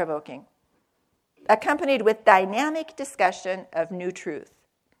really thought-provoking. Accompanied with dynamic discussion of new truth.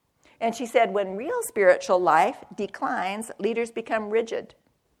 And she said, when real spiritual life declines, leaders become rigid.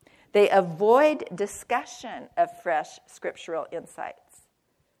 They avoid discussion of fresh scriptural insights.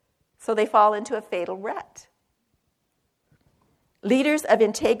 So they fall into a fatal rut. Leaders of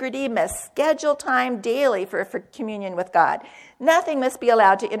integrity must schedule time daily for communion with God. Nothing must be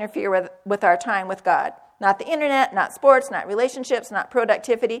allowed to interfere with our time with God. Not the internet, not sports, not relationships, not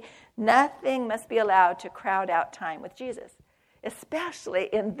productivity. Nothing must be allowed to crowd out time with Jesus, especially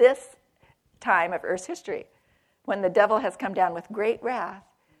in this time of Earth's history, when the devil has come down with great wrath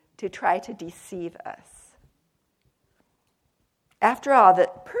to try to deceive us. After all, the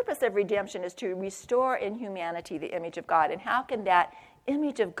purpose of redemption is to restore in humanity the image of God. And how can that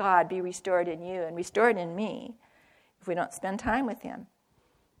image of God be restored in you and restored in me if we don't spend time with him?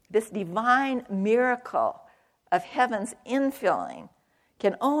 This divine miracle of heaven's infilling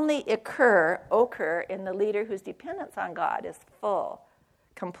can only occur in the leader whose dependence on God is full,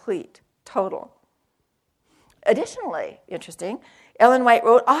 complete, total. Additionally, interesting, Ellen White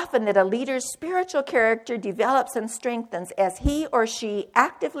wrote often that a leader's spiritual character develops and strengthens as he or she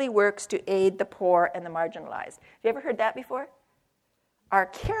actively works to aid the poor and the marginalized. Have you ever heard that before? Our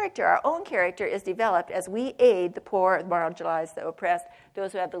character, our own character, is developed as we aid the poor, the marginalized, the oppressed,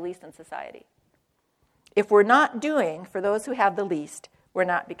 those who have the least in society. If we're not doing for those who have the least, we're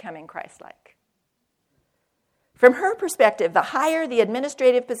not becoming Christ-like. From her perspective, the higher the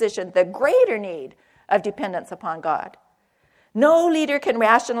administrative position, the greater need of dependence upon God. No leader can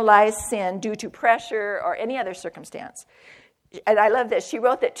rationalize sin due to pressure or any other circumstance. And I love this. She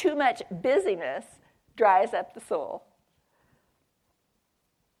wrote that too much busyness dries up the soul.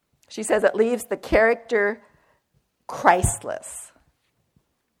 She says it leaves the character Christless.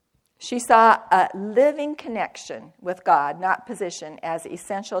 She saw a living connection with God, not position, as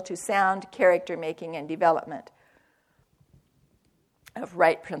essential to sound character making and development of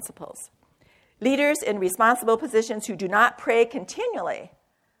right principles. Leaders in responsible positions who do not pray continually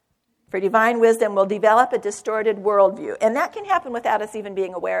for divine wisdom will develop a distorted worldview. And that can happen without us even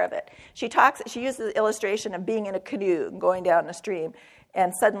being aware of it. She uses the illustration of being in a canoe and going down a stream,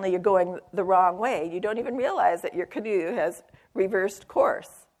 and suddenly you're going the wrong way. You don't even realize that your canoe has reversed course.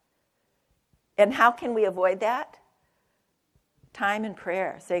 And how can we avoid that? Time in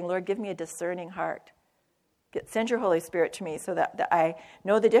prayer, saying, Lord, give me a discerning heart. Send your Holy Spirit to me so that I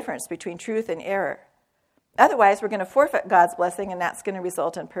know the difference between truth and error. Otherwise, we're going to forfeit God's blessing, and that's going to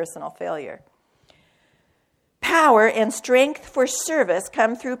result in personal failure. power and strength for service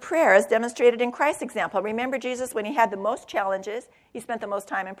come through prayer, as demonstrated in Christ's example. Remember Jesus, when he had the most challenges, he spent the most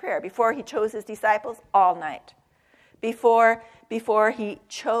time in prayer. Before he chose his disciples, all night. Before he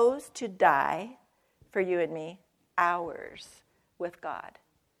chose to die for you and me, hours with God.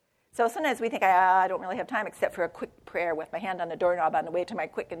 So sometimes we think, I don't really have time except for a quick prayer with my hand on the doorknob on the way to my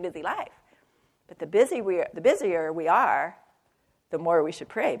quick and busy life. But the busier we are, the more we should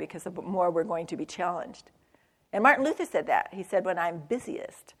pray, because the more we're going to be challenged. And Martin Luther said that. He said, when I'm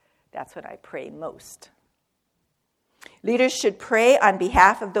busiest, that's when I pray most. Leaders should pray on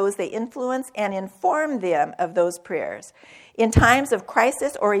behalf of those they influence and inform them of those prayers. In times of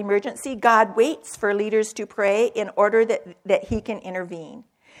crisis or emergency, God waits for leaders to pray in order that he can intervene.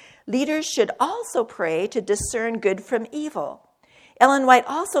 Leaders should also pray to discern good from evil. Ellen White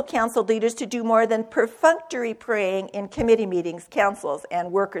also counseled leaders to do more than perfunctory praying in committee meetings, councils,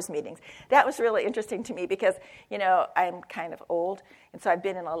 and workers' meetings. That was really interesting to me because, I'm kind of old, and so I've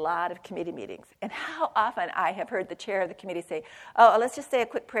been in a lot of committee meetings. And how often I have heard the chair of the committee say, let's just say a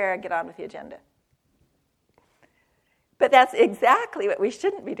quick prayer and get on with the agenda. But that's exactly what we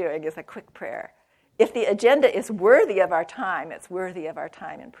shouldn't be doing, is a quick prayer. If the agenda is worthy of our time, it's worthy of our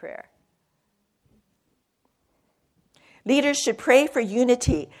time in prayer. Leaders should pray for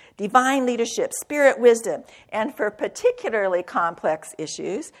unity, divine leadership, spirit wisdom, and for particularly complex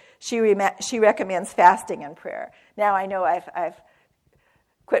issues, she recommends fasting and prayer. Now, I know I've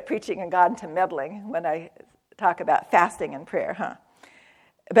quit preaching and gone to meddling when I talk about fasting and prayer, huh?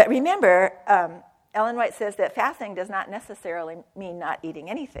 But remember, Ellen White says that fasting does not necessarily mean not eating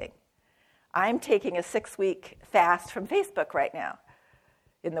anything. I'm taking a 6-week fast from Facebook right now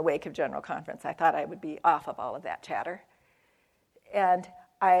in the wake of General Conference. I thought I would be off of all of that chatter. And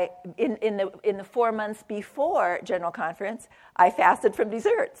in the 4 months before General Conference, I fasted from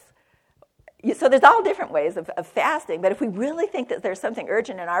desserts. So there's all different ways of fasting, but if we really think that there's something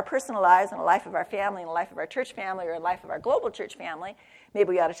urgent in our personal lives, in the life of our family, in the life of our church family, or in the life of our global church family, maybe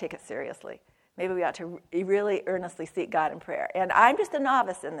we ought to take it seriously. Maybe we ought to really earnestly seek God in prayer. And I'm just a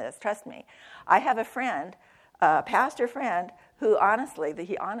novice in this, trust me. I have a friend, a pastor friend, who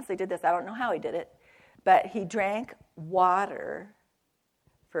he honestly did this. I don't know how he did it, but he drank water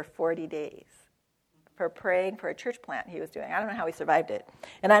for 40 days for praying for a church plant he was doing. I don't know how he survived it.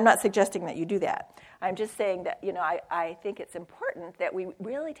 And I'm not suggesting that you do that. I'm just saying that, I think it's important that we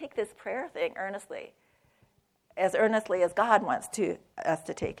really take this prayer thing earnestly as God wants us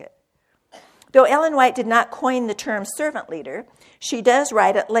to take it. Though Ellen White did not coin the term servant leader, she does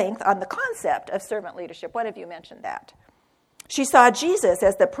write at length on the concept of servant leadership. One of you mentioned that. She saw Jesus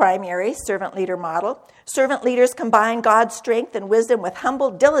as the primary servant leader model. Servant leaders combine God's strength and wisdom with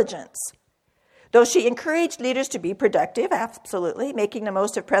humble diligence. Though she encouraged leaders to be productive, absolutely, making the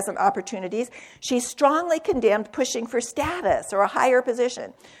most of present opportunities, she strongly condemned pushing for status or a higher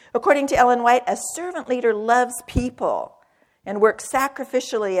position. According to Ellen White, a servant leader loves people and works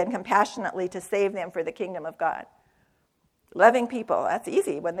sacrificially and compassionately to save them for the kingdom of God. Loving people, that's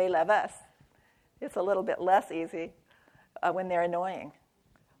easy when they love us. It's a little bit less easy when they're annoying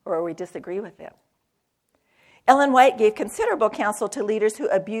or we disagree with them. Ellen White gave considerable counsel to leaders who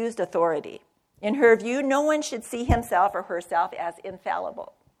abused authority. In her view, no one should see himself or herself as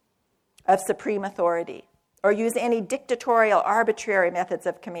infallible, of supreme authority, or use any dictatorial, arbitrary methods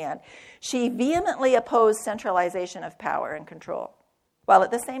of command. She vehemently opposed centralization of power and control, while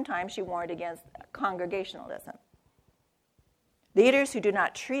at the same time she warned against congregationalism. Leaders who do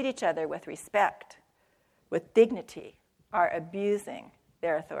not treat each other with respect, with dignity, are abusing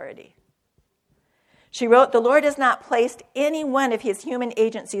their authority. She wrote, "The Lord has not placed any one of his human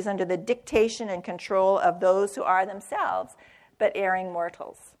agencies under the dictation and control of those who are themselves but erring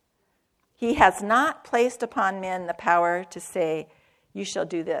mortals. He has not placed upon men the power to say, you shall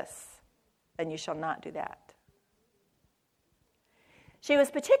do this and you shall not do that." She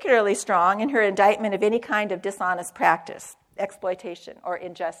was particularly strong in her indictment of any kind of dishonest practice, exploitation, or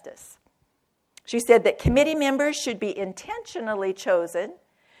injustice. She said that committee members should be intentionally chosen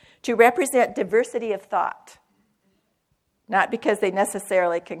to represent diversity of thought, not because they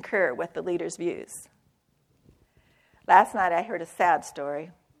necessarily concur with the leader's views. Last night I heard a sad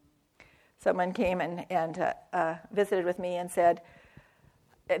story. Someone came and visited with me and said,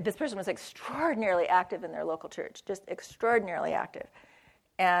 this person was extraordinarily active in their local church, just extraordinarily active.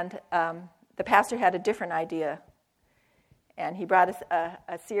 And the pastor had a different idea. And he brought us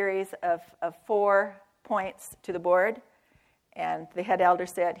a series of 4 points to the board. And the head elder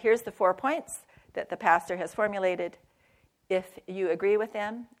said, here's the 4 points that the pastor has formulated. If you agree with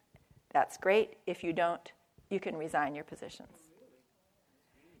them, that's great. If you don't, you can resign your positions.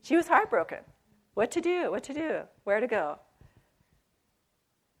 She was heartbroken. What to do, where to go.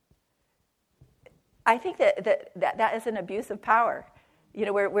 I think that is an abuse of power. You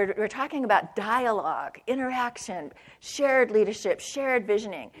know, we're talking about dialogue, interaction, shared leadership, shared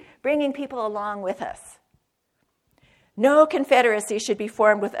visioning, bringing people along with us. No confederacy should be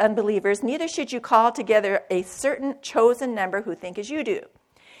formed with unbelievers, neither should you call together a certain chosen number who think as you do,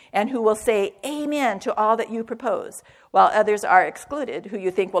 and who will say amen to all that you propose, while others are excluded who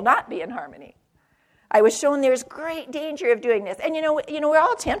you think will not be in harmony. I was shown there's great danger of doing this. And you know, we're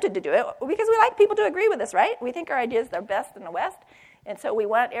all tempted to do it because we like people to agree with us, right? We think our ideas are best in the West, and so we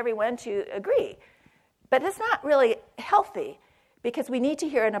want everyone to agree. But it's not really healthy because we need to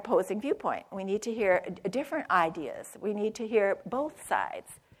hear an opposing viewpoint. We need to hear different ideas. We need to hear both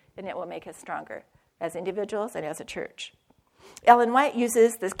sides, and it will make us stronger as individuals and as a church. Ellen White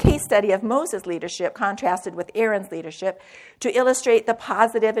uses this case study of Moses' leadership contrasted with Aaron's leadership to illustrate the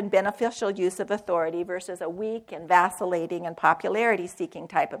positive and beneficial use of authority versus a weak and vacillating and popularity-seeking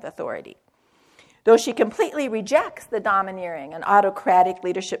type of authority. Though she completely rejects the domineering and autocratic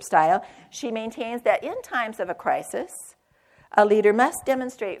leadership style, she maintains that in times of a crisis, a leader must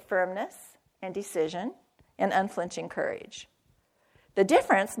demonstrate firmness and decision and unflinching courage. The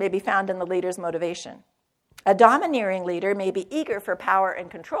difference may be found in the leader's motivation. A domineering leader may be eager for power and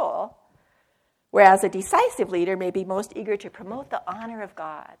control, whereas a decisive leader may be most eager to promote the honor of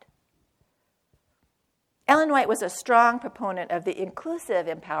God. Ellen White was a strong proponent of the inclusive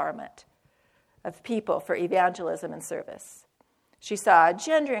empowerment of people for evangelism and service. She saw a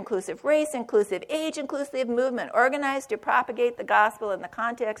gender-inclusive, race-inclusive, age-inclusive movement organized to propagate the gospel in the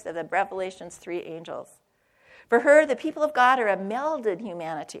context of the Revelation's 3 angels. For her, the people of God are a melded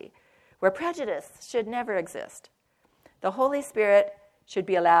humanity where prejudice should never exist. The Holy Spirit should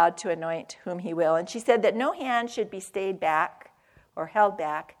be allowed to anoint whom he will. And she said that no hand should be stayed back or held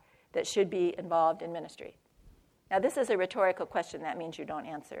back that should be involved in ministry. Now, this is a rhetorical question. That means you don't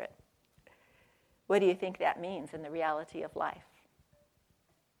answer it. What do you think that means in the reality of life?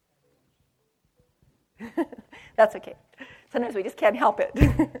 That's okay. Sometimes we just can't help it.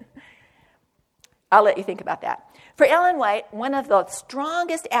 I'll let you think about that. For Ellen White, one of the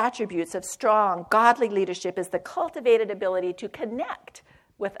strongest attributes of strong, godly leadership is the cultivated ability to connect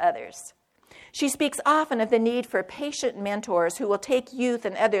with others. She speaks often of the need for patient mentors who will take youth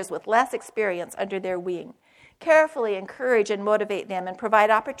and others with less experience under their wing, carefully encourage and motivate them, and provide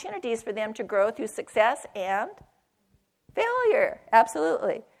opportunities for them to grow through success and failure.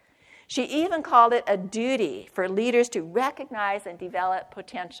 Absolutely. She even called it a duty for leaders to recognize and develop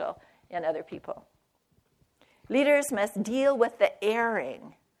potential in other people. Leaders must deal with the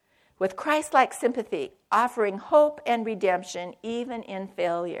erring with Christ-like sympathy, offering hope and redemption even in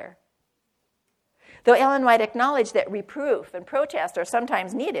failure. Though Ellen White acknowledged that reproof and protest are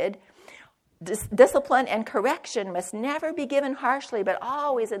sometimes needed, discipline and correction must never be given harshly, but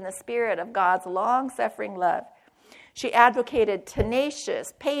always in the spirit of God's long-suffering love. She advocated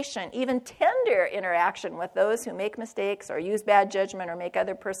tenacious, patient, even tender interaction with those who make mistakes or use bad judgment or make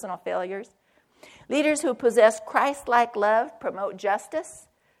other personal failures. Leaders who possess Christ-like love promote justice.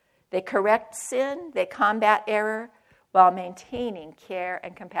 They correct sin. They combat error while maintaining care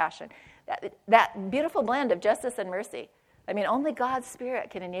and compassion. That beautiful blend of justice and mercy. I mean, only God's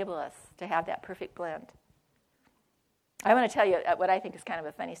Spirit can enable us to have that perfect blend. I want to tell you what I think is kind of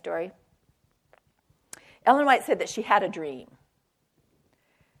a funny story. Ellen White said that she had a dream.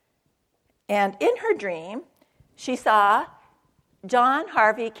 And in her dream, she saw John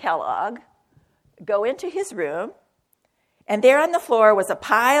Harvey Kellogg go into his room, and there on the floor was a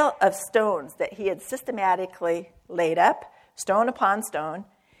pile of stones that he had systematically laid up, stone upon stone.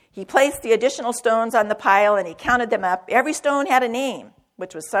 He placed the additional stones on the pile, and he counted them up. Every stone had a name,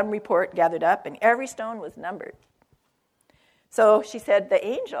 which was some report gathered up, and every stone was numbered. So she said the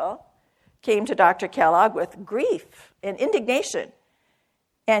angel came to Dr. Kellogg with grief and indignation.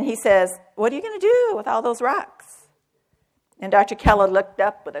 And he says, "What are you going to do with all those rocks?" And Dr. Kellogg looked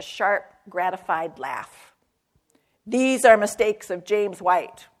up with a sharp, gratified laugh. "These are mistakes of James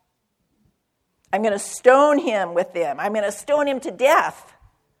White. I'm going to stone him with them. I'm going to stone him to death."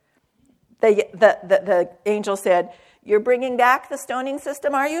 The angel said, "You're bringing back the stoning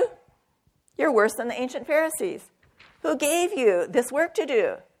system, are you? You're worse than the ancient Pharisees. Who gave you this work to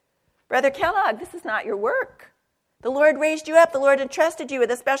do? Brother Kellogg, this is not your work. The Lord raised you up. The Lord entrusted you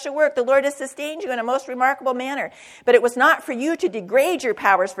with a special work. The Lord has sustained you in a most remarkable manner. But it was not for you to degrade your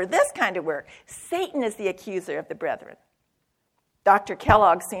powers for this kind of work. Satan is the accuser of the brethren." Dr.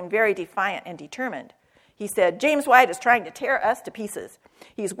 Kellogg seemed very defiant and determined. He said, "James White is trying to tear us to pieces.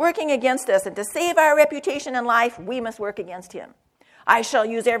 He's working against us, and to save our reputation in life, we must work against him. I shall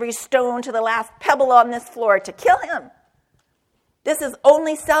use every stone to the last pebble on this floor to kill him. This is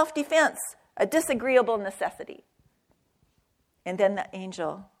only self-defense, a disagreeable necessity. And then the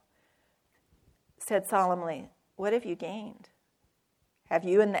angel said solemnly, what have you gained? Have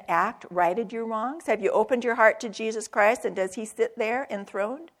you in the act righted your wrongs? Have you opened your heart to Jesus Christ, and does he sit there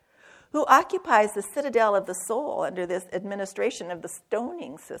enthroned? Who occupies the citadel of the soul under this administration of the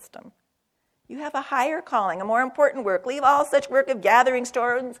stoning system? You have a higher calling, a more important work. Leave all such work of gathering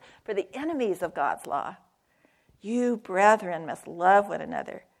stones for the enemies of God's law. You, brethren, must love one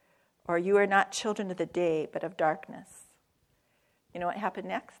another, or you are not children of the day, but of darkness. You know what happened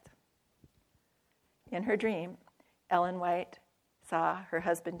next? In her dream, Ellen White saw her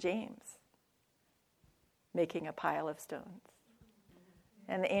husband James making a pile of stones.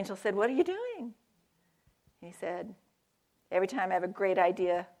 And the angel said, what are you doing? He said, every time I have a great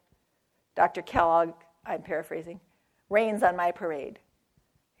idea, Dr. Kellogg, I'm paraphrasing, rains on my parade,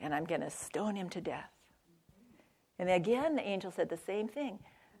 and I'm going to stone him to death. And again, the angel said the same thing.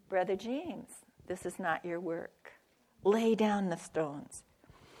 Brother James, this is not your work. Lay down the stones.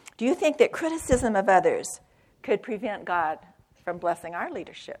 Do you think that criticism of others could prevent God from blessing our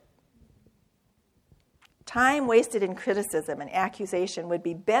leadership? Time wasted in criticism and accusation would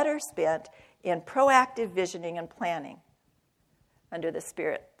be better spent in proactive visioning and planning under the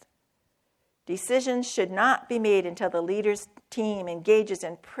Spirit. Decisions should not be made until the leader's team engages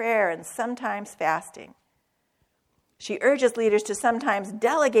in prayer and sometimes fasting. She urges leaders to sometimes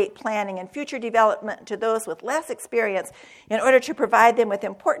delegate planning and future development to those with less experience in order to provide them with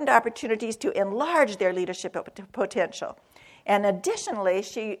important opportunities to enlarge their leadership potential. And additionally,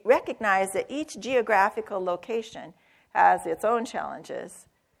 she recognized that each geographical location has its own challenges,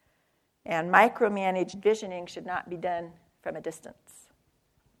 and micromanaged visioning should not be done from a distance.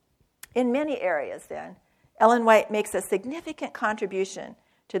 In many areas, then, Ellen White makes a significant contribution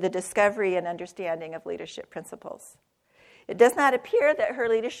to the discovery and understanding of leadership principles. It does not appear that her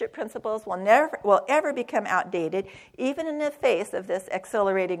leadership principles will ever become outdated, even in the face of this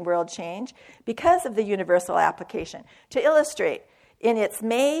accelerating world change, because of the universal application. To illustrate, in its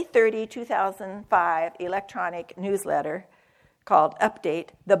May 30, 2005 electronic newsletter called Update,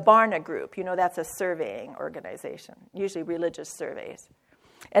 the Barna Group, you know that's a surveying organization, usually religious surveys,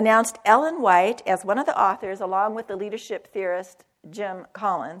 announced Ellen White as one of the authors, along with the leadership theorist Jim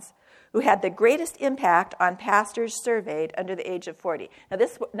Collins, who had the greatest impact on pastors surveyed under the age of 40. Now,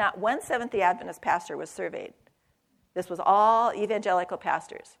 not one Seventh-day Adventist pastor was surveyed. This was all evangelical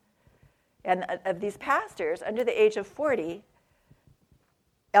pastors. And of these pastors under the age of 40,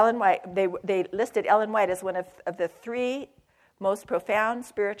 Ellen White, they listed Ellen White as one of the three most profound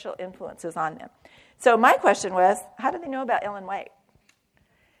spiritual influences on them. So my question was, how do they know about Ellen White?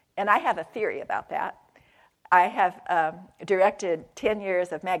 And I have a theory about that. I have directed 10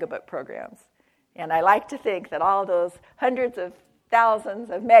 years of megabook programs, and I like to think that all those hundreds of thousands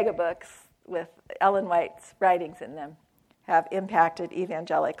of megabooks with Ellen White's writings in them have impacted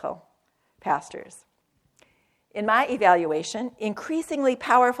evangelical pastors. In my evaluation, increasingly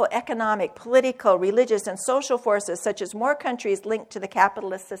powerful economic, political, religious, and social forces, such as more countries linked to the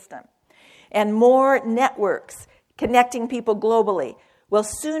capitalist system and more networks connecting people globally, will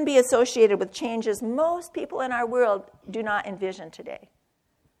soon be associated with changes most people in our world do not envision today.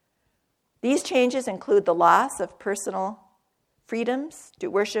 These changes include the loss of personal freedoms to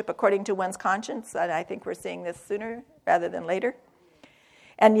worship according to one's conscience, and I think we're seeing this sooner rather than later,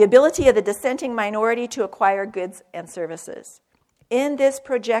 and the ability of the dissenting minority to acquire goods and services. In this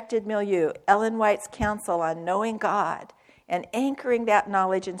projected milieu, Ellen White's counsel on knowing God and anchoring that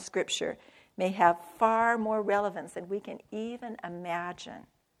knowledge in Scripture may have far more relevance than we can even imagine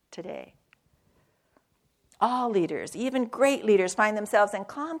today. All leaders, even great leaders, find themselves in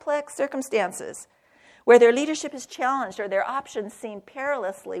complex circumstances where their leadership is challenged or their options seem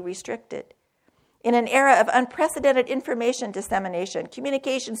perilously restricted. In an era of unprecedented information dissemination,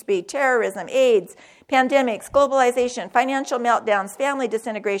 communication speed, terrorism, AIDS, pandemics, globalization, financial meltdowns, family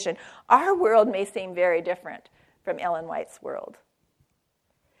disintegration, our world may seem very different from Ellen White's world.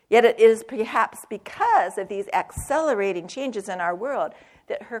 Yet it is perhaps because of these accelerating changes in our world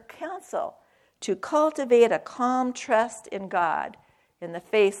that her counsel to cultivate a calm trust in God in the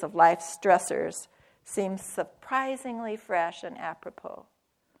face of life's stressors seems surprisingly fresh and apropos.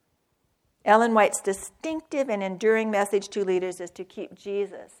 Ellen White's distinctive and enduring message to leaders is to keep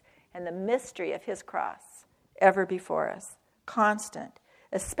Jesus and the mystery of his cross ever before us, constant,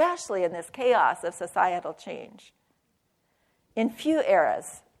 especially in this chaos of societal change. In few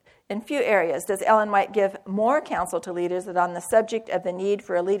areas does Ellen White give more counsel to leaders than on the subject of the need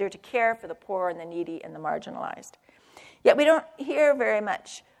for a leader to care for the poor and the needy and the marginalized. Yet we don't hear very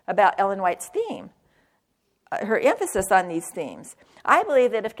much about Ellen White's theme, her emphasis on these themes. I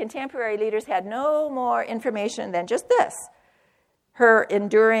believe that if contemporary leaders had no more information than just this, her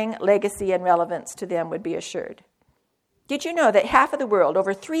enduring legacy and relevance to them would be assured. Did you know that half of the world,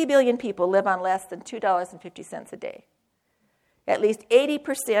 over 3 billion people, live on less than $2.50 a day? At least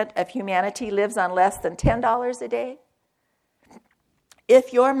 80% of humanity lives on less than $10 a day.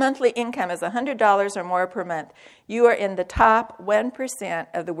 If your monthly income is $100 or more per month, you are in the top 1%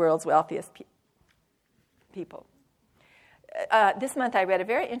 of the world's wealthiest people. This month I read a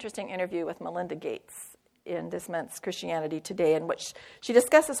very interesting interview with Melinda Gates in this month's Christianity Today, in which she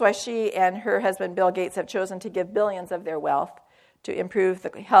discusses why she and her husband Bill Gates have chosen to give billions of their wealth to improve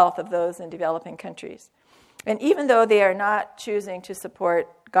the health of those in developing countries. And even though they are not choosing to support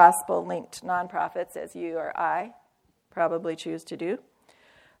gospel-linked nonprofits, as you or I probably choose to do,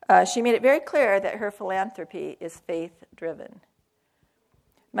 she made it very clear that her philanthropy is faith-driven.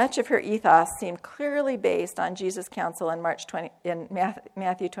 Much of her ethos seemed clearly based on Jesus' counsel in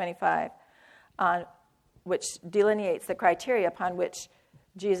Matthew 25, on which delineates the criteria upon which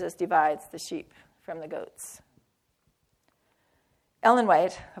Jesus divides the sheep from the goats. Ellen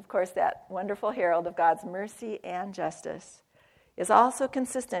White, of course, that wonderful herald of God's mercy and justice, is also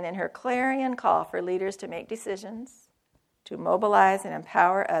consistent in her clarion call for leaders to make decisions, to mobilize and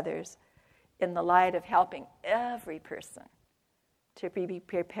empower others in the light of helping every person to be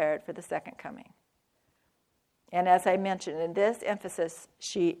prepared for the second coming. And as I mentioned, in this emphasis,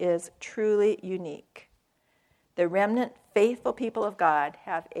 she is truly unique. The remnant faithful people of God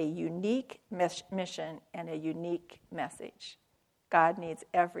have a unique mission and a unique message. God needs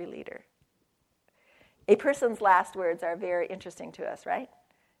every leader. A person's last words are very interesting to us, right?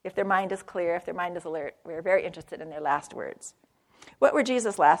 If their mind is clear, if their mind is alert, we're very interested in their last words. What were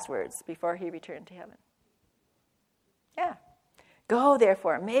Jesus' last words before he returned to heaven? Yeah. Go,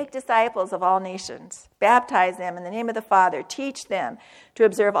 therefore, make disciples of all nations. Baptize them in the name of the Father. Teach them to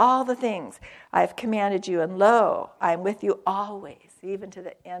observe all the things I have commanded you. And lo, I am with you always, even to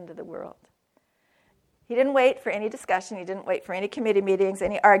the end of the world. He didn't wait for any discussion. He didn't wait for any committee meetings,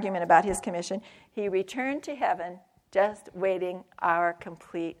 any argument about his commission. He returned to heaven, just waiting our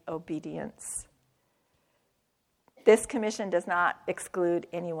complete obedience. This commission does not exclude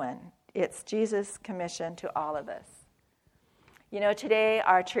anyone. It's Jesus' commission to all of us. You know, today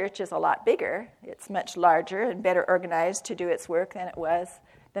our church is a lot bigger. It's much larger and better organized to do its work than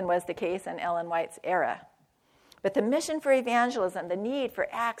was the case in Ellen White's era. But the mission for evangelism, the need for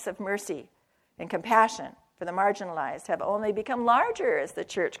acts of mercy and compassion for the marginalized have only become larger as the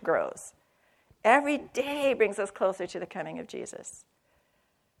church grows. Every day brings us closer to the coming of Jesus.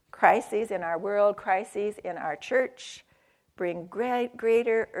 Crises in our world, crises in our church bring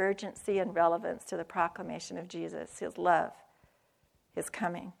greater urgency and relevance to the proclamation of Jesus, his love, his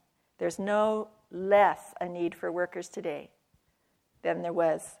coming. There's no less a need for workers today than there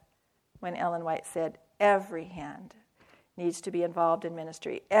was when Ellen White said, every hand needs to be involved in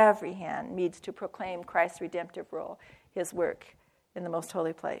ministry. Every hand needs to proclaim Christ's redemptive role, his work in the most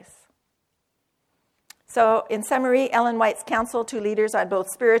holy place. So, in summary, Ellen White's counsel to leaders on both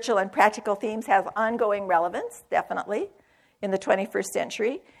spiritual and practical themes has ongoing relevance, definitely, in the 21st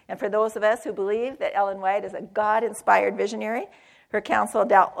century. And for those of us who believe that Ellen White is a God-inspired visionary, her counsel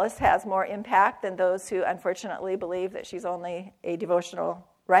doubtless has more impact than those who unfortunately believe that she's only a devotional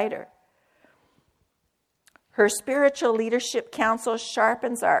writer. Her spiritual leadership counsel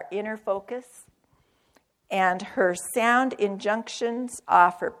sharpens our inner focus, and her sound injunctions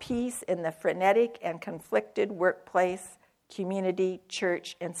offer peace in the frenetic and conflicted workplace, community,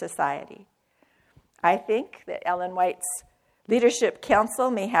 church, and society. I think that Ellen White's leadership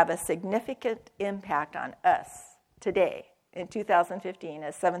counsel may have a significant impact on us today in 2015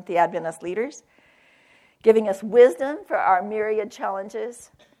 as Seventh-day Adventist leaders, giving us wisdom for our myriad challenges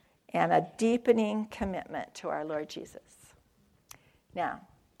and a deepening commitment to our Lord Jesus. Now,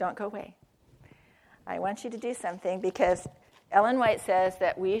 don't go away. I want you to do something because Ellen White says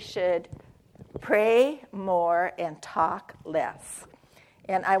that we should pray more and talk less.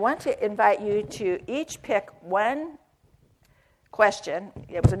 And I want to invite you to each pick one question.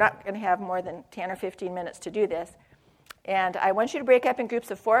 We're not going to have more than 10 or 15 minutes to do this. And I want you to break up in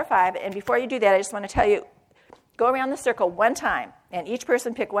groups of 4 or 5. And before you do that, I just want to tell you, go around the circle one time, and each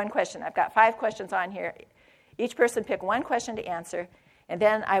person pick one question. I've got 5 questions on here. Each person pick one question to answer, and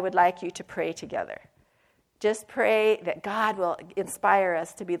then I would like you to pray together. Just pray that God will inspire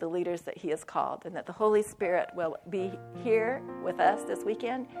us to be the leaders that he has called, and that the Holy Spirit will be here with us this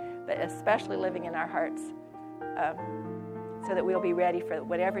weekend, but especially living in our hearts, so that we'll be ready for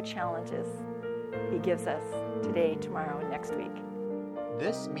whatever challenges He gives us today, tomorrow, and next week.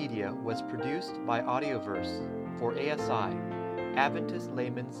 This media was produced by Audioverse for ASI, Adventist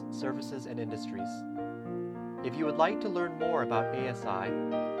Layman's Services and Industries. If you would like to learn more about ASI,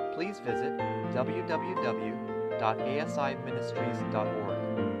 please visit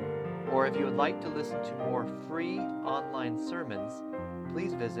www.asiministries.org. Or if you would like to listen to more free online sermons,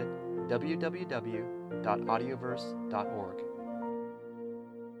 please visit www.audioverse.org.